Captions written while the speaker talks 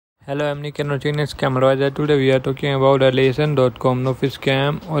Hello, I'm Nick and watching next camera. Today we are talking about Aliation.com. No fish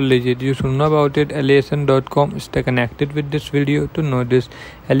scam or legit. You should know about it. Aliation.com. Stay connected with this video to know this.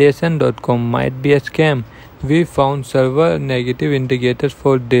 Aliation.com might be a scam. We found several negative indicators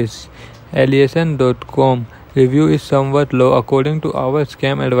for this. Aliation.com review is somewhat low according to our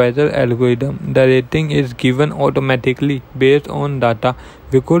scam advisor algorithm. The rating is given automatically based on data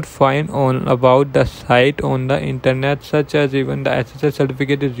we could find on about the site on the internet, such as even the SSL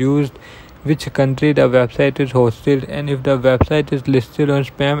certificate is used, which country the website is hosted, and if the website is listed on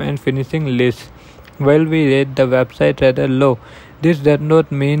spam and phishing lists. While we rate the website rather low, this does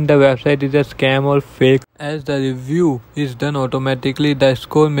not mean the website is a scam or fake. As the review is done automatically, the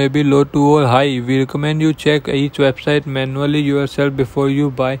score may be low to or high. We recommend you check each website manually yourself before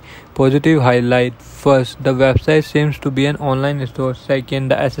you buy. Positive highlight. First, the website seems to be an online store. Second,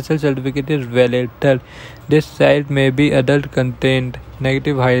 the SSL certificate is valid. Third, this site may be adult content.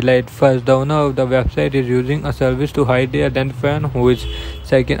 Negative highlight. First, the owner of the website is using a service to hide the identifier who is.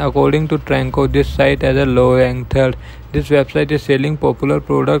 Second, according to Tranco, this site has a low rank. Third, this website is selling popular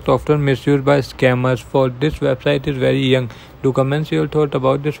products often misused by scammers. Fourth, this website is very young. Do comment your thought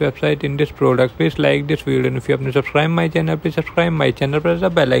about this website in this product. Please like this video, and if you haven't subscribed my channel, please subscribe my channel. Press the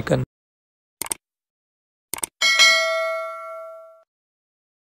bell icon.